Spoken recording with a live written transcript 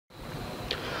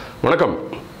வணக்கம்.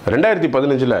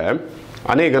 2015ல்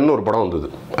அநேகன்னு ஒரு படம் வந்தது.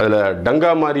 அதில்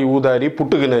டங்கா மாரி ஊதாரி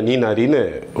புட்டுக்குன நீனாரின்னு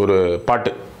ஒரு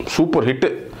பாட்டு சூப்பர் ஹிட்டு.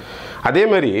 அதே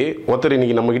மாதிரி ஒருத்தர்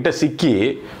இன்றைக்கி நம்மக்கிட்ட சிக்கி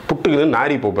புட்டுக்குன்னு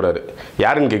நாரி போகிறாரு.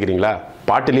 யாருன்னு கேட்குறீங்களா?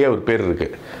 பாட்டிலேயே ஒரு பேர்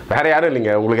இருக்குது. வேறு யாரும்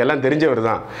இல்லைங்க, உங்களுக்கு எல்லாம் தெரிஞ்சவர்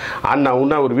தான். அண்ணா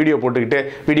உன்னா ஒரு வீடியோ போட்டுக்கிட்டு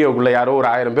வீடியோக்குள்ளே யாரோ ஒரு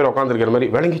 1000 பேர் உட்காந்துருக்கிற மாதிரி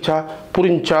விளங்கிச்சா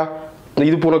புரிஞ்சா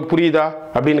இது உனக்கு புரியுதா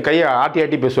அப்படின்னு கையை ஆட்டி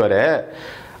ஆட்டி பேசுவார்.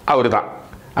 அவர் தான்,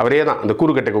 அவரே தான், அந்த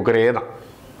கூறுக்கட்டை குக்கரே தான்.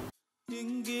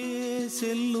 எங்கே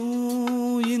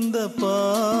செல்லும் இந்த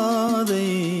பாதை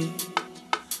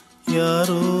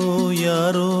யாரோ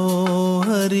யாரோ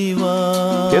அறிவா.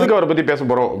 எதுக்கு அவரை பற்றி பேச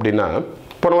போகிறோம் அப்படின்னா,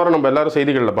 போன வாரம் நம்ம எல்லாரும்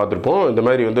செய்திகளில் பார்த்துருப்போம். இந்த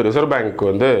மாதிரி ரிசர்வ் பேங்க்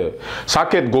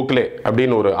சாகேத் கோகலே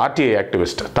அப்படின்னு ஒரு ஆர்டிஐ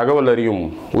ஆக்டிவிஸ்ட், தகவல் அறியும்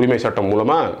உரிமை சட்டம்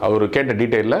மூலமாக அவர் கேட்ட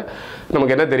டீட்டெயிலில்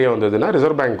நமக்கு என்ன தெரிய வந்ததுன்னா,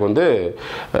 ரிசர்வ் பேங்க்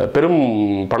பெரும்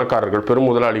பணக்காரர்கள், பெரும்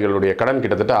முதலாளிகளுடைய கடன்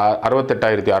கிட்டத்தட்ட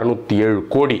 68,607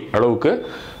 கோடி அளவுக்கு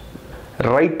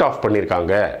ரைட் ஆஃப்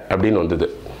பண்ணியிருக்காங்க அப்படின்னு வந்தது.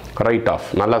 ரைட் ஆஃப்,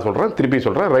 நல்லா சொல்கிறேன், திருப்பி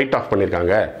சொல்கிறேன், ரைட் ஆஃப்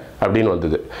பண்ணியிருக்காங்க அப்படின்னு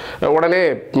வந்தது. உடனே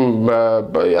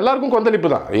எல்லாருக்கும் கொந்தளிப்பு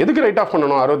தான். எதுக்கு ரைட் ஆஃப்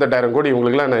பண்ணணும்? 68,000 கோடி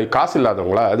இவங்களுக்குலாம் காசு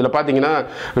இல்லாதவங்களா? அதில் பார்த்தீங்கன்னா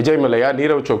விஜய் மல்லையா,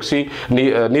 நீரவ் சோக்சி,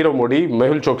 நீரவ் மோடி,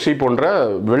 மெஹுல் சோக்சி போன்ற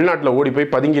வெளிநாட்டில் ஓடி போய்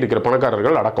பதுங்கி இருக்கிற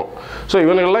பணக்காரர்கள் அடக்கம். ஸோ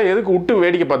இவங்களெல்லாம் எதுக்கு விட்டு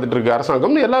வேடிக்கை பார்த்துட்டு இருக்கு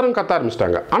அரசாங்கம்னு எல்லாரும் கத்த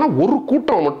ஆரம்பிச்சிட்டாங்க. ஆனால் ஒரு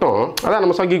கூட்டம் மட்டும், அதான்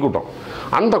நம்ம சங்கி கூட்டம்,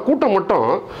 அந்த கூட்டம் மட்டும்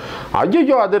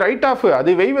ஐயோ அது ரைட் ஆஃப், அது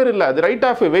வெய்வர் இல்லை, அது ரைட்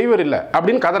ஆஃப் வெய்வர் இல்லை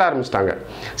அப்படின்னு கதற ஆரம்பிச்சிட்டாங்க.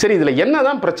 சரி, இதில்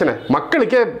என்னதான் பிரச்சனை?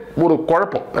 மக்களுக்கே ஒரு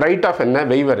குழப்பம். ரைட் ஆஃப் என்ன,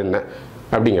 வெய்வர் என்ன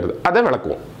அப்படிங்கிறது அதை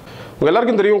விளக்குவோம். உங்கள்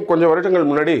எல்லாருக்கும் தெரியும், கொஞ்சம் வருடங்கள்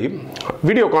முன்னாடி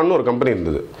வீடியோகான் ஒரு கம்பெனி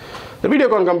இருந்தது. இந்த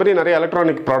வீடியோகான் கம்பெனி நிறைய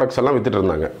எலக்ட்ரானிக் ப்ராடக்ட்ஸ் எல்லாம் வித்துட்டு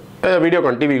இருந்தாங்க.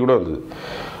 வீடியோகான் டிவி கூட வந்தது.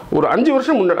 ஒரு 5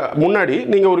 வருஷம் முன்னாடி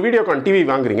நீங்கள் ஒரு வீடியோகான் டிவி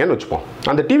வாங்குறீங்கன்னு வச்சுப்போம்.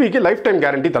 அந்த டிவிக்கு லைஃப் டைம்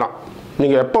கேரண்டி தரான்.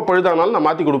 நீங்கள் எப்போ பழுதானாலும் நான்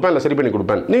மாற்றி கொடுப்பேன், இல்லை சரி பண்ணி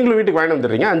கொடுப்பேன். நீங்களும் வீட்டுக்கு வாங்கி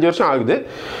வந்துடுறீங்க, 5 வருஷம் ஆகுது,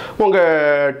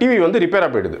 உங்கள் டிவி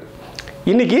ரிப்பேராக போயிடுது.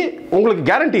 இன்றைக்கி உங்களுக்கு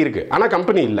கேரண்டி இருக்குது, ஆனால்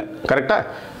கம்பெனி இல்லை. கரெக்டாக?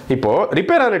 இப்போது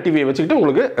ரிப்பேர் ஆன டிவியை வச்சுக்கிட்டு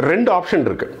உங்களுக்கு 2 ஆப்ஷன்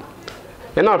இருக்குது.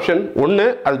 என்ன ஆப்ஷன்? ஒன்று,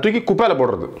 அதை தூக்கி குப்பையில்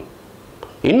போடுறது.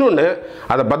 இன்னொன்று,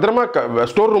 அதை பத்திரமா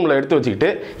ஸ்டோர் ரூமில் எடுத்து வச்சுக்கிட்டு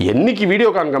என்றைக்கு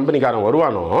வீடியோகான் கம்பெனிக்காரன்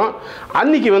வருவானோ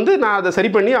அன்றைக்கி நான் அதை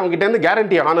சரி பண்ணி அவங்ககிட்டேருந்து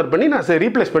கேரண்டியை ஆனர் பண்ணி நான்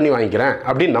ரீப்ளேஸ் பண்ணி வாங்கிக்கிறேன்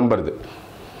அப்படின்னு நம்புறது.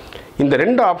 இந்த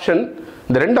 2 ஆப்ஷன்,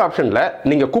 இந்த 2 ஆப்ஷனில்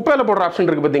நீங்கள் குப்பையில் போடுற ஆப்ஷன்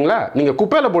இருக்குது பார்த்தீங்களா? நீங்கள்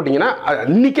குப்பையில் போட்டிங்கன்னா,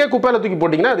 அன்றைக்கே குப்பையில் தூக்கி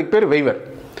போட்டிங்கன்னா அதுக்கு பேர் வெய்வர்.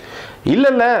 இல்லை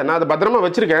நான் அதை பத்திரமா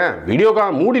வச்சுருக்கேன்,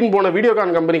 வீடியோகான் மூடின்னு போன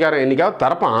வீடியோகான் கம்பெனிக்காரன் என்றைக்காவது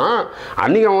தரப்பான்,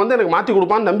 அன்றைக்கி அவன் எனக்கு மாற்றி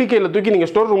கொடுப்பான்னு நம்பிக்கையில் தூக்கி நீங்கள்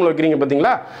ஸ்டோர் ரூமில் வைக்கிறீங்க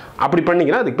பார்த்தீங்களா? அப்படி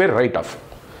பண்ணிங்கன்னா அதுக்கு பேர் ரைட் ஆஃப்.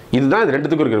 இதுதான் இது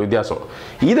ரெண்டுத்துக்கும் இருக்கிற வித்தியாசம்.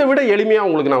 இதை விட எளிமையாக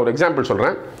உங்களுக்கு நான் ஒரு எக்ஸாம்பிள்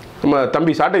சொல்கிறேன். நம்ம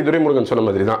தம்பி சாட்டை துரைமுருகன் சொன்ன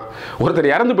மாதிரி தான்.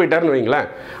 ஒருத்தர் இறந்து போயிட்டாருன்னு வைங்களேன்,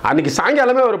 அன்றைக்கி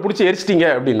சாயங்காலமே அவரை பிடிச்சி எரிச்சிட்டிங்க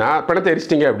அப்படின்னா, பணத்தை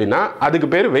எரிச்சிட்டிங்க அப்படின்னா அதுக்கு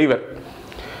பேர் வெய்வர்.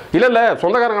 இல்லை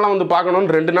சொந்தக்காரங்களாம்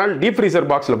பார்க்கணுன்னு 2 நாள் டீப் ஃப்ரீசர்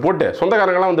பாக்ஸில் போட்டு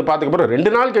சொந்தக்காரங்களாம் பார்த்துக்கப்புறம்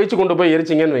 2 நாள் கழிச்சு கொண்டு போய்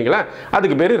எரிச்சிங்கன்னு வைங்களேன்,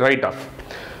 அதுக்கு பேர் ரைட் ஆஃப்.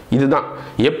 இதுதான்.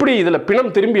 எப்படி இதில்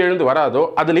பிணம் திரும்பி எழுந்து வராதோ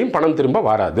அதுலேயும் பணம் திரும்ப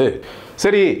வராது.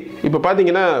 சரி, இப்போ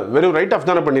பார்த்தீங்கன்னா வெறும் ரைட் ஆஃப்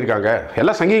தானே பண்ணியிருக்காங்க.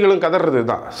 எல்லா சங்கிகளும் கதறது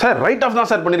தான். சார் ரைட் ஆஃப் தான்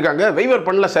சார் பண்ணியிருக்காங்க, வெய்வர்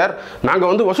பண்ணல சார்,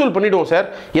 நாங்கள் வசூல் பண்ணிவிடுவோம் சார்.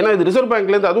 ஏன்னா இது ரிசர்வ்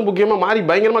பேங்க்லேருந்து, அதுவும் முக்கியமாக மாறி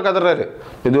பயங்கரமாக கதறாரு.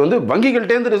 இது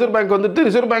வங்கிகள்டேருந்து ரிசர்வ் பேங்க்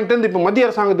ரிசர்வ் பேங்க்லேருந்து இப்போ மத்திய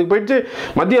அரசாங்கத்துக்கு போயிட்டு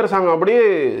மத்திய அரசாங்கம் அப்படியே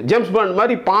ஜேம்ஸ் பாண்ட்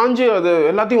மாதிரி பாஞ்சு அது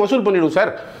எல்லாத்தையும் வசூல் பண்ணிவிடும்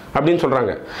சார் அப்படின்னு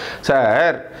சொல்கிறாங்க.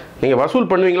 சார், நீங்கள் வசூல்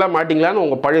பண்ணுவீங்களா மாட்டீங்களான்னு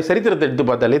உங்கள் பழைய சரித்திரத்தை எடுத்து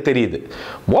பார்த்தாலே தெரியுது.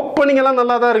 ஓப்பனிங்கெல்லாம்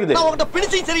நல்லா தான் இருக்குது.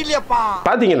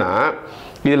 பார்த்தீங்கன்னா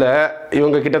இதில்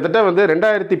இவங்க கிட்டத்தட்ட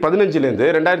 2015லேருந்து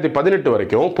 2018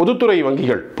 வரைக்கும் பொதுத்துறை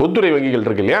வங்கிகள்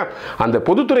இருக்கு இல்லையா, அந்த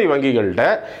பொதுத்துறை வங்கிகள்கிட்ட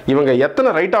இவங்க எத்தனை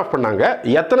ரைட் ஆஃப் பண்ணாங்க,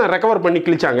 எத்தனை ரெக்கவர் பண்ணி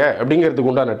கிழிச்சாங்க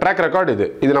அப்படிங்கிறதுக்கு உண்டான ட்ராக் ரெக்கார்டு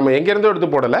இது நம்ம எங்கேருந்தோ எடுத்து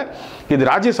போடலை. இது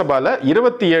ராஜ்யசபாவில்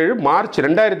 27 மார்ச்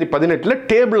 2018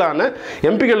 டேபிளான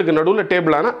எம்பிகளுக்கு நடுவில்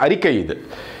டேபிளான அறிக்கை.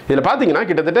 இதில் பார்த்தீங்கன்னா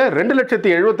கிட்டத்தட்ட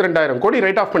 2,72,000 கோடி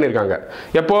ரைட் ஆஃப் பண்ணியிருக்காங்க.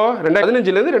 எப்போ?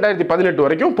 2015லேருந்து 2018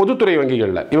 வரைக்கும் பொதுத்துறை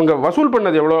வங்கிகளில். இவங்க வசூல்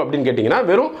பண்ணது எவ்வளோ அப்படின்னு கேட்டிங்கன்னா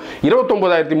வெறும்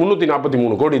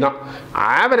 29,343 கோடி தான்.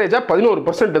 ஆவரேஜாக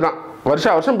 11% தான்.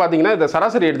 வருஷம் பார்த்தீங்கன்னா இந்த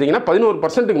சராசரி எடுத்தீங்கன்னா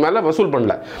 11%க்கு மேலே வசூல்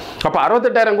பண்ணல. அப்போ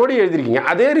 68,000 கோடி எழுதிருக்கீங்க.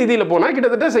 அதே ரீதியில் போனால்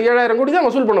கிட்டத்தட்ட 7,000 கோடி தான்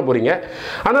வசூல் பண்ண போகிறீங்க.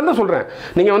 அதனால தான் சொல்கிறேன்,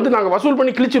 நீங்கள் நாங்கள் வசூல்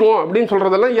பண்ணி கிழிச்சிருவோம் அப்படின்னு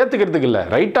சொல்கிறதெல்லாம் ஏற்றுக்கிறதுக்கு இல்லை.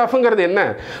 ரைட் ஆஃப்ங்கிறது என்ன?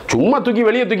 சும்மா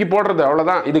வெளியே தூக்கி போடுறது,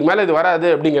 அவ்வளோதான். இதுக்கு மேலே இது வராது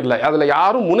அப்படிங்கிறதுல அதில்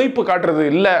யாரும் முனைப்பு காட்டுறது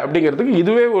இல்லை அப்படிங்கிறதுக்கு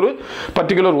இதுவே ஒரு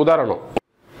பர்டிகுலர் உதாரணம்.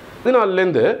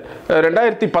 2014லேருந்து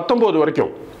 2019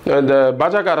 வரைக்கும் இந்த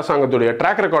பாஜக அரசாங்கத்துடைய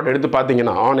ட்ராக் ரெக்கார்ட் எடுத்து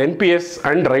பார்த்தீங்கன்னா on NPS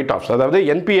and right of, அதாவது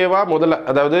என்பிஏவா முதல்ல,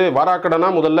 அதாவது வாராக்கடனா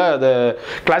முதல்ல அதை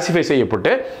கிளாசிஃபை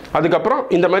செய்யப்பட்டு அதுக்கப்புறம்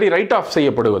இந்த மாதிரி ரைட் ஆஃப்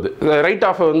செய்யப்படுவது, ரைட்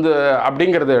ஆஃப் வந்து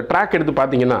அப்படிங்கிறது ட்ராக் எடுத்து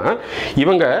பார்த்தீங்கன்னா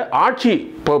இவங்க ஆட்சி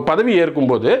பதவி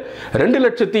ஏற்கும்போது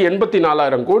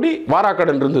 2,84,000 கோடி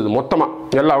வாராக்கடன் இருந்தது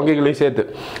மொத்தமாக எல்லா வங்கிகளையும் சேர்த்து.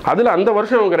 அதில் அந்த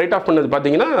வருஷம் அவங்க ரைட் ஆஃப் பண்ணது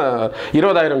பார்த்தீங்கன்னா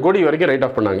 20,000 கோடி வரைக்கும் ரைட்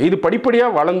ஆஃப் பண்ணாங்க. இது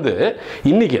படிப்படியாக வளர்ந்து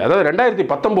இன்னைக்கு, அதாவது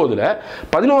 2019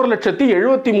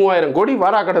 11,73,000 கோடி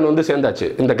வாராக்கடன் வந்து சேர்ந்தாச்சு.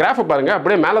 இந்த கிராஃபை பாருங்க,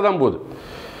 அப்படியே மேலே தான் போகுது.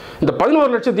 இந்த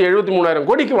 11,73,000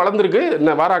 கோடிக்கு வளர்ந்துருக்கு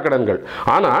இந்த வாராக்கடன்கள்.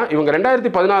 ஆனால் இவங்க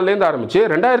 2014 ஆரம்பிச்சு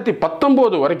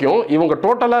 2019 வரைக்கும் இவங்க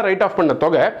டோட்டலாக ரைட் ஆஃப் பண்ண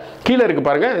தொகை கீழே இருக்கு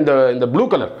பாருங்க, இந்த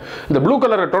ப்ளூ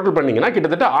கலரை டோட்டல் பண்ணீங்கன்னா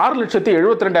கிட்டத்தட்ட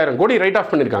 6,72,000 கோடி ரைட்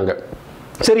ஆஃப் பண்ணியிருக்காங்க.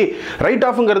 சரி, ரைட்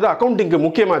ஆஃப்ங்கிறது அக்கௌண்டிங்க்கு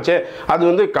முக்கியமாச்சே, அது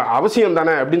வந்து அவசியம்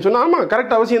தானே அப்படின்னு சொன்னால் ஆமாம்,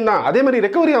 கரெக்ட், அவசியம் தான். அதே மாதிரி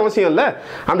ரெக்கவரி அவசியம் இல்லை,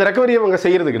 அந்த ரெக்கவரியை அவங்க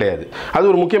செய்கிறது கிடையாது. அது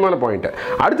ஒரு முக்கியமான பாயிண்ட்.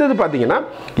 அடுத்தது பார்த்தீங்கன்னா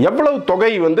எவ்வளவு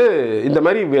தொகை வந்து இந்த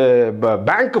மாதிரி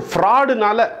பேங்க்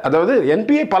ஃப்ராடுனால, அதாவது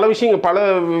என்பிஏ பல விஷயங்கள் பல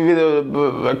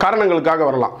காரணங்களுக்காக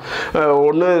வரலாம்.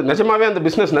 ஒன்று நிஜமாவே அந்த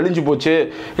பிஸ்னஸ் நலிஞ்சு போச்சு,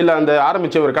 இல்லை அந்த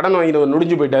ஆரம்பித்த ஒரு கடன் வாங்கினவர்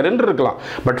நுடிஞ்சு போயிட்டாருன்னு இருக்கலாம்.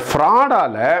 பட்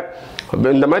ஃப்ராடால்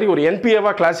இந்த மாதிரி ஒரு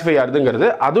என்பிஏவாக கிளாசிஃபை ஆகுதுங்கிறது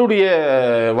அதோடைய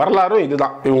வரலாறும்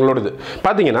இதுதான் இவங்களோடது.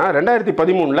 பார்த்தீங்கன்னா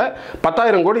 2013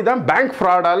 10,000 கோடி தான் பேங்க்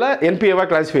ஃப்ராடால் என்பிஏவாக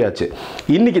கிளாசிஃபை ஆச்சு.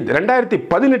 இன்னைக்கு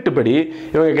 2018 படி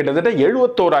இவங்க கிட்டத்தட்ட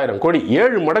 71,000 கோடி,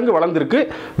 7 மடங்கு வளர்ந்துருக்கு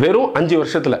வெறும் 5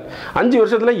 வருஷத்தில். 5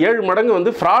 வருஷத்தில் 7 மடங்கு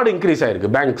வந்து ஃப்ராட் இன்க்ரீஸ்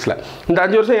ஆயிருக்கு பேங்க்ஸில். இந்த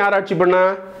 5 வருஷம் யார் ஆட்சி பண்ணா?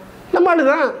 நம்ம ஆளு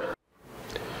தான்.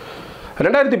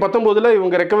 2019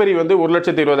 இவங்க ரெக்கவரி வந்து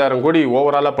 1,20,000 கோடி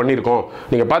ஓவராலாக பண்ணியிருக்கோம்.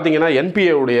 நீங்கள் பார்த்தீங்கன்னா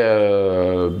என்பிஏ உடைய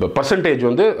பர்சன்டேஜ்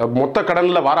வந்து மொத்த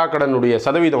கடனில் வாராக்கடனுடைய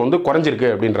சதவீதம் வந்து குறைஞ்சிருக்கு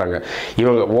அப்படின்றாங்க.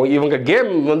 இவங்க கேம்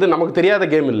வந்து நமக்கு தெரியாத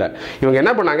கேம் இல்லை. இவங்க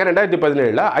என்ன பண்ணாங்க,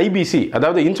 2017 ஐபிசி,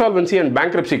 அதாவது இன்சால்வன்சி அண்ட்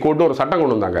பேங்க்ரப்சி கோட்னு ஒரு சட்டம்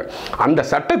கொண்டு வந்தாங்க. அந்த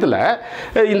சட்டத்தில்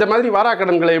இந்த மாதிரி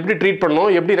வாராக்கடன்களை எப்படி ட்ரீட் பண்ணணும்,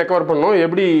 எப்படி ரெக்கவர் பண்ணணும்,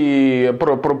 எப்படி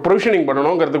ப்ரொவிஷனிங்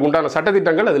பண்ணணுங்கிறதுக்கு உண்டான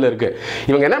சட்டத்திட்டங்கள் அதில் இருக்குது.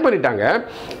 இவங்க என்ன பண்ணிட்டாங்க,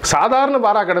 சாதாரண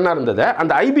வாராக்கடனாக இருந்ததை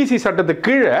அந்த ஐபிசி சட்டத்துக்கு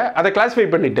கீழே அதை கிளாசிஃபை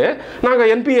பண்ணிட்டு நாங்கள்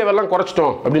என்பிஏவெல்லாம்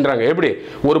குறைச்சிட்டோம் அப்படின்றாங்க. எப்படி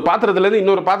ஒரு பாத்திரத்துலேருந்து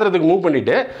இன்னொரு பாத்திரத்துக்கு மூவ்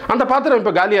பண்ணிட்டு அந்த பாத்திரம்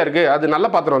இப்போ காலியாக இருக்குது, அது நல்ல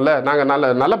பாத்திரம் இல்லை, நாங்கள்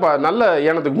நல்ல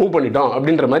ஏனத்துக்கு மூவ் பண்ணிட்டோம்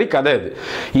அப்படின்ற மாதிரி கதை இது.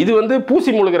 இது வந்து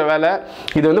பூசி முழுகிற வேலை.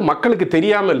 இது வந்து மக்களுக்கு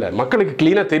தெரியாமல் இல்லை, மக்களுக்கு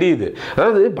கிளீனாக தெரியுது.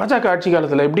 அதாவது பாஜக ஆட்சி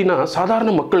காலத்தில் எப்படின்னா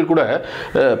சாதாரண மக்கள் கூட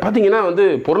பார்த்தீங்கன்னா வந்து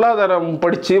பொருளாதாரம்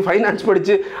படித்து ஃபைனான்ஸ்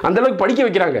படித்து அந்தளவுக்கு படிக்க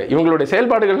வைக்கிறாங்க. இவங்களுடைய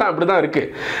செயல்பாடுகள்லாம் அப்படி தான்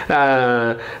இருக்குது.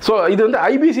 ஸோ இது வந்து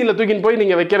ஐபிசியில் தூக்கி போய்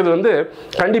நீங்கள் வைக்கிறது வந்து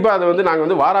கண்டிப்பாக அதை வந்து நாங்கள்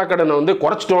வந்து வாராக்கடனை வந்து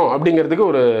குறைச்சிட்டோம் அப்படிங்கிறதுக்கு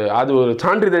அது ஒரு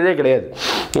சான்றிதழே கிடையாது.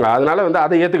 அதனால் வந்து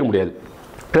அதை ஏற்றுக்க முடியாது.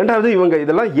 ரெண்டாவது, இவங்க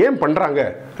இதெல்லாம் ஏன் பண்ணுறாங்க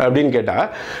அப்படின்னு கேட்டால்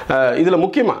இதில்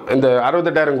முக்கியமாக இந்த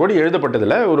 68,000 கோடி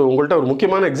எழுதப்பட்டதில் உங்கள்கிட்ட ஒரு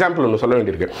முக்கியமான எக்ஸாம்பிள் ஒன்று சொல்ல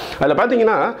வேண்டியிருக்கு. அதில்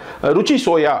பார்த்தீங்கன்னா ருச்சி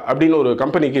சோயா அப்படின்னு ஒரு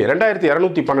கம்பெனிக்கு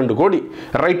 2,212 கோடி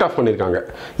ரைட் ஆஃப் பண்ணியிருக்காங்க.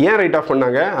 ஏன் ரைட் ஆஃப்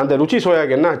பண்ணாங்க? அந்த ருச்சி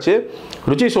சோயாவுக்கு என்ன ஆச்சு,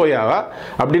 ருச்சி சோயாவா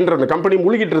அப்படின்ற அந்த கம்பெனி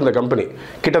முழுகிட்டு இருந்த கம்பெனி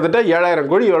கிட்டத்தட்ட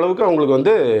 7,000 கோடி அளவுக்கு அவங்களுக்கு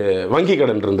வந்து வங்கி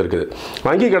கடன் இருந்திருக்குது.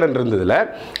 வங்கி கடன் இருந்ததில்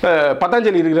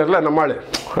பதஞ்சலி இருக்கிறார்ல நம்மால்,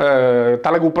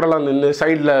 தலைக்கு உப்புறலாம் நின்று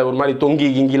சைடில் ஒரு மாதிரி தொங்கி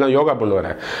இங்கெல்லாம் யோகா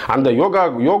பண்ணுவார். அந்த யோகா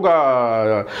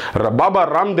பாபா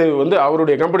ராம்தேவ் வந்து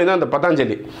அவருடைய கம்பெனி தான் அந்த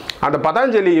பதஞ்சலி. அந்த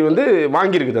பதஞ்சலி வந்து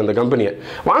வாங்கியிருக்குது அந்த கம்பெனியை.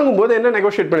 வாங்கும்போது என்ன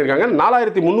நெகோஷியேட் பண்ணியிருக்காங்க,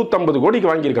 4,350 கோடிக்கு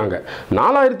வாங்கியிருக்காங்க.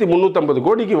 4,350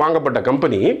 கோடிக்கு வாங்கப்பட்ட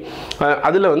கம்பெனி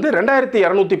அதில் வந்து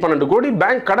 2,212 கோடி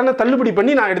பேங்க் கடனை தள்ளுபடி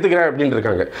பண்ணி நான் எடுத்துக்கிறேன் அப்படின்னு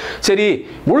இருக்காங்க. சரி,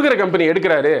 முழுகிற கம்பெனி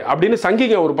எடுக்கிறாரு அப்படின்னு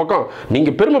சங்கிங்க ஒரு பக்கம்,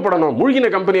 நீங்கள் பெருமைப்படணும்,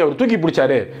 முழுகின கம்பெனி அவர் தூக்கி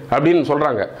பிடிச்சாரு அப்படின்னு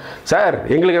சொல்கிறாங்க. சார்,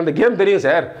 எங்களுக்கு அந்த கேம் தெரியும்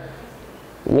சார்.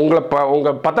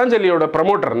 உங்கள் பதஞ்சலியோட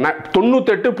ப்ரமோட்டர்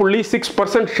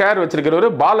 98.6% ஷேர்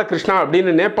வச்சிருக்கிறவர் பாலகிருஷ்ணா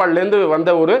அப்படின்னு நேபாளிலேருந்து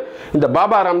வந்த இந்த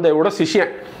பாபா ராம்தேவோட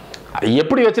சிஷ்யன்.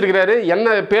 எப்படி வச்சிருக்கிறாரு,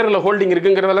 என்ன பேரில் ஹோல்டிங்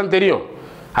இருக்குங்கிறதெல்லாம் தெரியும்.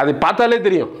 அது பார்த்தாலே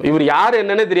தெரியும் இவர் யார்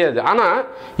என்னன்னே தெரியாது. ஆனால்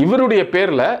இவருடைய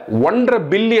பேரில் $1.5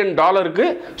 பில்லியன்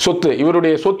சொத்து.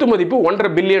 இவருடைய சொத்து மதிப்பு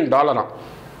 $1.5 பில்லியன்.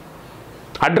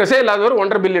 அட்ரஸே இல்லாதவர்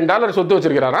 $1.5 பில்லியன் சொத்து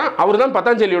வச்சிருக்கிறாராம். அவர் தான்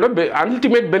பதஞ்சலியோட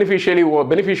அல்டிமேட்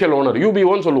பெனிஃபிஷியல் ஓனர்,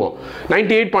 யூபிஓன்னு சொல்லுவோம்.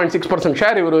 98.6%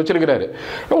 ஷேர் இவர் வச்சிருக்கிறாரு.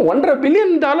 $1.5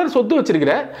 பில்லியன் சொத்து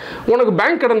வச்சிருக்கிற உனக்கு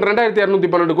பேங்க் கடன்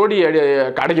 2,212 கோடி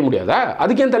அடைக்க முடியாதா?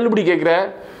 அதுக்கே தள்ளுபடி கேட்குற?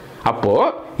 அப்போ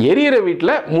எரியிற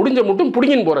வீட்டில் முடிஞ்ச மட்டும்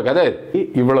பிடிங்கின்னு போகிற கதை.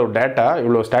 இவ்வளோ டேட்டா,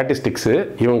 இவ்வளோ ஸ்டாட்டிஸ்டிக்ஸு,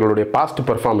 இவங்களுடைய பாஸ்ட்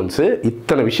பர்ஃபார்மன்ஸு,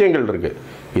 இத்தனை விஷயங்கள் இருக்குது.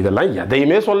 இதெல்லாம்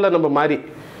எதையுமே சொல்ல நம்ம மாதிரி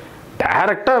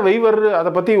டைரெக்டாக வெய்வர்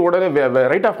அதை பற்றி உடனே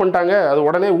ரைட் ஆஃப் பண்ணிட்டாங்க. அது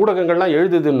உடனே ஊடகங்கள்லாம்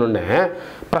எழுதுதுன்னு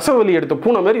பிரசவலி எடுத்த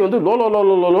பூனை மாதிரி வந்து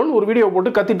லோன்னு ஒரு வீடியோ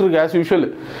போட்டு கத்திட்டு இருக்கு ஆஸ் யூஷுவல்.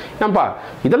 ஏன்பா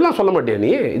இதெல்லாம் சொல்ல மாட்டியா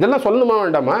நீ? இதெல்லாம் சொல்லணுமா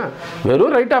வேண்டாமா?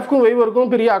 வெறும் ரைட் ஆஃப்க்கும்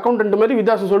வெய்வருக்கும் பெரிய அக்கௌண்டன்ட் மாதிரி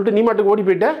வித்தியாசம் சொல்லிட்டு நீ மாட்டுக்கு ஓடி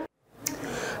போயிட்ட.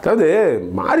 அதாவது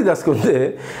மாரிதாஸ்க்கு வந்து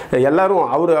எல்லாரும்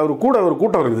அவர் கூட ஒரு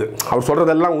கூட்டம் இருக்குது. அவர்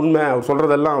சொல்கிறதெல்லாம் உண்மை, அவர்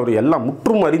சொல்கிறதெல்லாம் அவர் எல்லாம்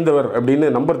முற்றும் அறிந்தவர் அப்படின்னு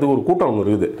நம்புறதுக்கு ஒரு கூட்டம் ஒன்று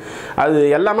இருக்குது. அது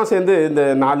எல்லாமே சேர்ந்து இந்த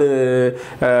 4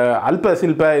 அல்ப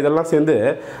சில்ப இதெல்லாம் சேர்ந்து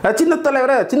சின்ன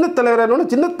தலைவரன்னு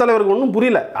சின்ன தலைவருக்கு ஒன்றும்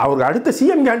புரியல. அவருக்கு அடுத்த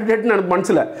சிஎம் கேண்டிடேட்னு எனக்கு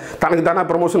மனசில் தனக்கு தானே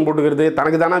ப்ரமோஷன் போட்டுக்கிறது,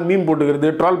 தனக்கு தானே மீம் போட்டுக்கிறது,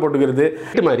 ட்ரால் போட்டுக்கிறது.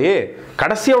 இது மாதிரி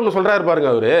கடைசியாக ஒன்று சொல்கிறாரு பாருங்க.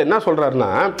 அவர் என்ன சொல்கிறாருன்னா,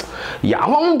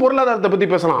 அவன் பொருளாதாரத்தை பற்றி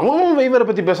பேசுகிறான், அவன் வைவரை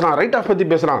பற்றி பேசுகிறான், ரைட் ஆஃப் பற்றி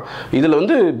பேசுகிறான். இதில்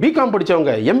வந்து பிகாம்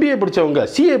படித்தவங்க, எம்பிஏ படித்தவங்க,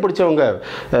 சிஏ படித்தவங்க,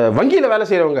 வங்கியில் வேலை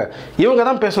செய்கிறவங்க இவங்க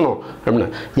தான் பேசணும் அப்படின்னா,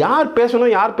 யார்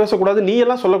பேசணும் யார் பேசக்கூடாது நீ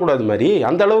எல்லாம் சொல்லக்கூடாது. மாதிரி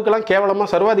அந்த அளவுக்குலாம் கேவலமாக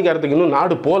சர்வாதிகாரத்துக்கு இன்னும்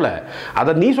நாடு போல.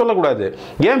 அதை நீ சொல்லக்கூடாது.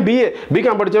 ஏன்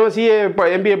பிகாம் படித்தவன், சிஏ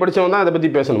எம்பிஏ படித்தவன் தான் அதை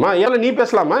பற்றி பேசணுமா? ஏன் நீ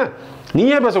பேசலாமா?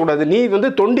 நீயே பேசக்கூடாது. நீ வந்து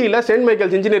தொண்டியில் செயின்ட்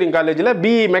மைக்கேல்ஸ் இன்ஜினியரிங் காலேஜில்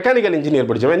மெக்கானிக்கல் இன்ஜினியர்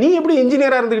படித்தவன். நீ எப்படி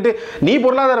இன்ஜினியராக இருந்துக்கிட்டு நீ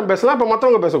பொருளாதாரம் பேசலாம், இப்போ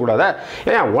மற்றவங்க பேசக்கூடாதா?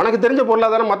 ஏன் உனக்கு தெரிஞ்ச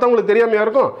பொருளாதாரம் மற்றவங்களுக்கு தெரியாமையா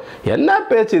இருக்கும்? என்ன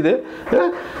பேச்சு இது?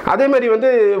 அதே மாதிரி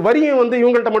வந்து வரியும் வந்து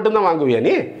இவங்கள்ட்ட மட்டும்தான் வாங்குவியா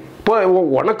நீ? இப்போ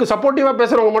உனக்கு சப்போர்ட்டிவாக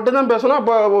பேசுகிறவங்க மட்டும்தான் பேசணும்.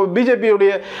 அப்போ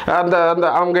பிஜேபியுடைய அந்த அந்த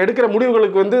அவங்க எடுக்கிற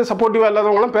முடிவுகளுக்கு வந்து சப்போர்ட்டிவாக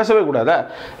இல்லாதவங்களாம் பேசவே கூடாதா?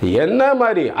 என்ன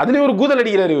மாதிரி அதுலேயும் ஒரு கூதல்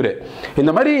அடிக்கிறார் இவர்.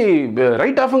 இந்த மாதிரி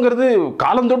ரைட் ஆஃப்ங்கிறது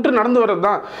காலந்தொட்டு நடந்து வர்றது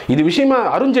தான். இது விஷயமா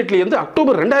அருண்ஜேட்லி வந்து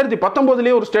அக்டோபர்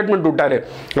 2019 ஒரு ஸ்டேட்மெண்ட் விட்டார்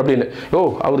அப்படின்னு.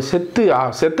 அவர்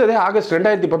செத்ததே ஆகஸ்ட்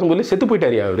 2019 செத்து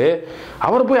போயிட்டாரியா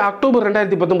அவர் போய் அக்டோபர்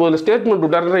 2019 ஸ்டேட்மெண்ட்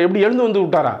விட்டார். எப்படி எழுந்து வந்து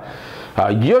விட்டாரா?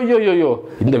 ஐயோ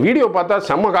இந்த வீடியோ பார்த்தா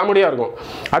செம்ம காமெடியாக இருக்கும்.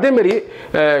 அதேமாரி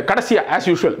கடைசியாக ஆஸ்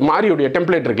யூஷுவல் மாரியோடைய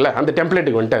டெம்ப்ளேட் இருக்குல்ல, அந்த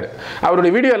டெம்ப்ளேட்டுக்கு வந்துட்டார்.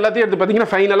 அவருடைய வீடியோ எல்லாத்தையும் எடுத்து பார்த்தீங்கன்னா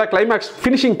ஃபைனலாக கிளைமேக்ஸ்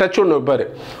ஃபினிஷிங் டச் ஒன்று வைப்பார்.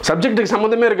 சப்ஜெக்ட்டுக்கு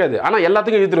சம்மந்தமே இருக்காது, ஆனால்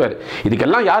எல்லாத்துக்கும் இழுத்துருவார்.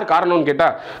 இதுக்கெல்லாம் யார் காரணம்னு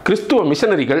கேட்டால் கிறிஸ்துவ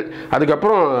மிஷனரிகள்,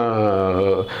 அதுக்கப்புறம்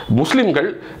முஸ்லீம்கள்,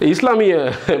 இஸ்லாமிய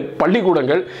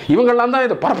பள்ளிக்கூடங்கள் இவங்கெல்லாம் தான்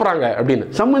இதை பரப்புகிறாங்க அப்படின்னு.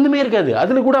 சம்மந்தமே இருக்காது,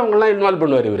 அதில் கூட அவங்கெல்லாம் இன்வால்வ்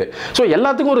பண்ணுவார் இவர். ஸோ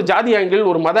எல்லாத்துக்கும் ஒரு ஜாதி ஆங்கிள்,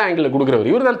 ஒரு மத ஆங்கிள்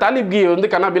கொடுக்குறவர் இவர் தான். தாலிப்கி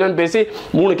வந்து கண்ணாபிலான்னு பேசி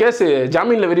 3 கேஸ்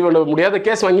ஜாமீன்ல வெளிவர முடியாத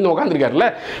கேஸ் வாங்கி உட்காந்துருக்காருல்ல,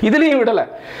 இதுலயும் விடல.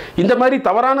 இந்த மாதிரி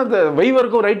தவறான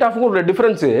வைவருக்கும் ரைட் ஆஃப்க்கும் ஒரு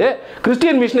டிஃபரன்ஸ்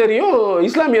கிறிஸ்டியன் மிஷனரியும்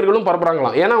இஸ்லாமியர்களும்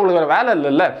பரப்புறாங்களாம். ஏன்னா அவங்களுக்கு வேற வேலை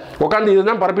இல்லைல்ல, உட்காந்து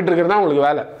இதுதான் பரப்பிட்டு இருக்கிறது தான் அவங்களுக்கு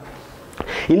வேலை.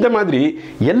 இந்த மாதிரி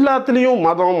எல்லாத்துலேயும்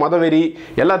மதவெறி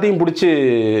எல்லாத்தையும் பிடிச்சி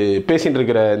பேசிட்டு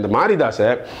இருக்கிற இந்த மாரிதாஸை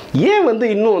ஏன் வந்து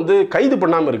இன்னும் வந்து கைது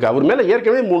பண்ணாமல் இருக்கு? அவர் மேலே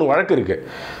ஏற்கனவே 3 வழக்கு இருக்கு.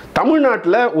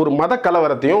 தமிழ்நாட்டில் ஒரு மத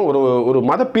கலவரத்தையும் ஒரு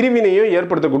மத பிரிவினையும்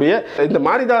ஏற்படுத்தக்கூடிய இந்த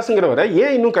மாரிதாஸுங்கிறவரை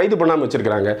ஏன் இன்னும் கைது பண்ணாமல்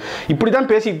வச்சிருக்கிறாங்க? இப்படி தான்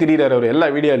பேசிட்டு திரிகிறார் அவர் எல்லா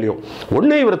வீடியோலையும்.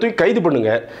 ஒன்று இவரை தூக்கி கைது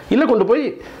பண்ணுங்க, இல்லை கொண்டு போய்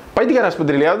பைத்தியக்கார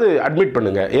ஆஸ்பத்திரியிலையாவது அட்மிட்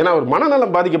பண்ணுங்க. ஏன்னா ஒரு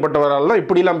மனநலம் பாதிக்கப்பட்டவரால் தான்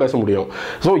இப்படிலாம் பேச முடியும்.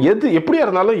 ஸோ எப்படியா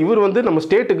இருந்தாலும் இவர் வந்து நம்ம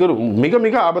ஸ்டேட்டுக்கு மிக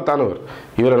மிக ஆபத்தானவர்.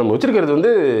 இவரை நம்ம வச்சிருக்கிறது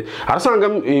வந்து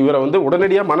அரசாங்கம் இவரை வந்து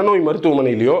உடனடியாக மனநோய்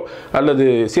மருத்துவமனையிலையோ அல்லது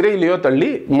சிறையிலையோ தள்ளி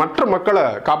மற்ற மக்களை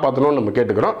காப்பாற்றணும்னு நம்ம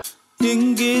கேட்டுக்கிறோம்.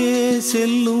 எங்கே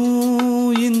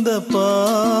செல்லும் இந்த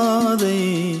பாதை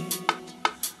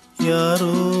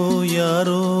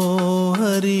யாரோ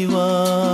அறிவா.